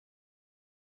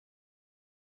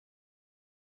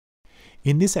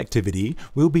In this activity,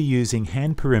 we'll be using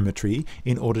hand perimetry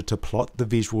in order to plot the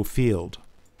visual field.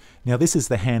 Now this is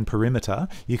the hand perimeter.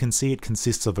 You can see it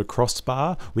consists of a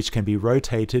crossbar which can be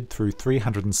rotated through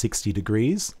 360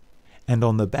 degrees. And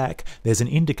on the back there's an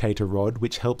indicator rod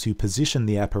which helps you position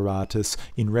the apparatus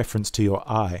in reference to your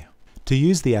eye. To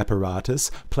use the apparatus,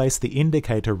 place the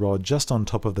indicator rod just on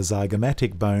top of the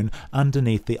zygomatic bone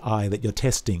underneath the eye that you're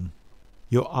testing.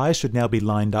 Your eye should now be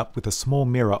lined up with a small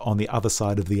mirror on the other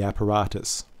side of the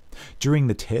apparatus. During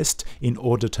the test, in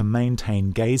order to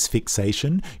maintain gaze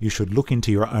fixation, you should look into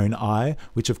your own eye,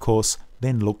 which of course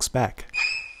then looks back.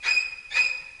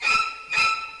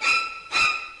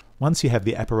 Once you have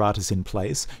the apparatus in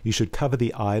place, you should cover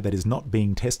the eye that is not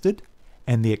being tested,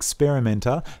 and the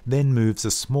experimenter then moves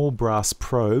a small brass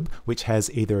probe, which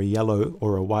has either a yellow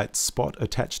or a white spot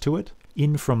attached to it,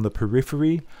 in from the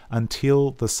periphery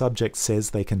until the subject says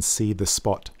they can see the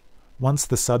spot. Once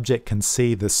the subject can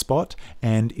see the spot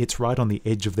and it's right on the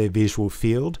edge of their visual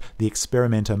field, the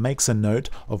experimenter makes a note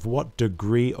of what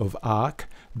degree of arc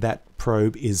that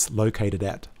probe is located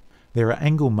at. There are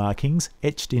angle markings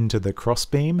etched into the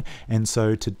crossbeam, and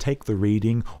so to take the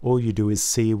reading, all you do is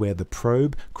see where the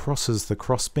probe crosses the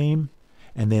crossbeam,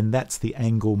 and then that's the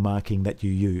angle marking that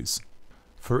you use.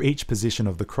 For each position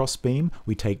of the crossbeam,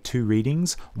 we take two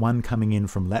readings, one coming in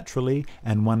from laterally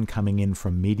and one coming in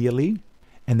from medially.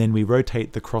 And then we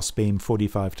rotate the crossbeam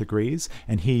 45 degrees,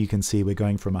 and here you can see we're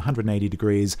going from 180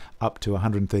 degrees up to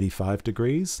 135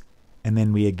 degrees. And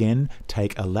then we again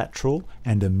take a lateral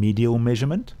and a medial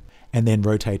measurement, and then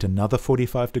rotate another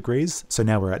 45 degrees. So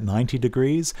now we're at 90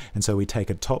 degrees, and so we take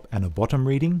a top and a bottom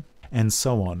reading, and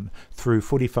so on, through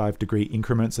 45-degree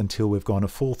increments until we've gone a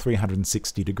full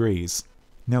 360 degrees.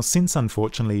 Now, since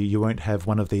unfortunately you won't have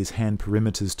one of these hand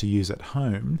perimeters to use at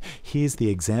home, here's the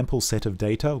example set of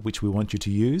data which we want you to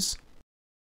use.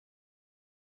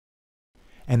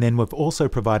 And then we've also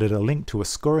provided a link to a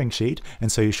scoring sheet,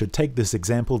 and so you should take this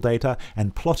example data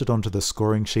and plot it onto the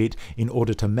scoring sheet in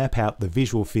order to map out the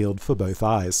visual field for both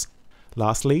eyes.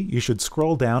 Lastly, you should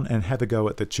scroll down and have a go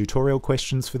at the tutorial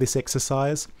questions for this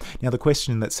exercise. Now the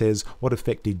question that says, what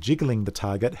effect did jiggling the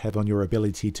target have on your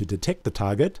ability to detect the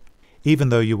target? Even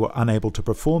though you were unable to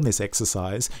perform this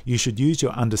exercise, you should use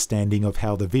your understanding of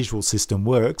how the visual system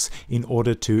works in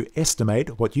order to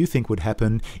estimate what you think would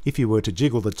happen if you were to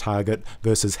jiggle the target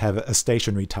versus have a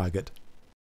stationary target.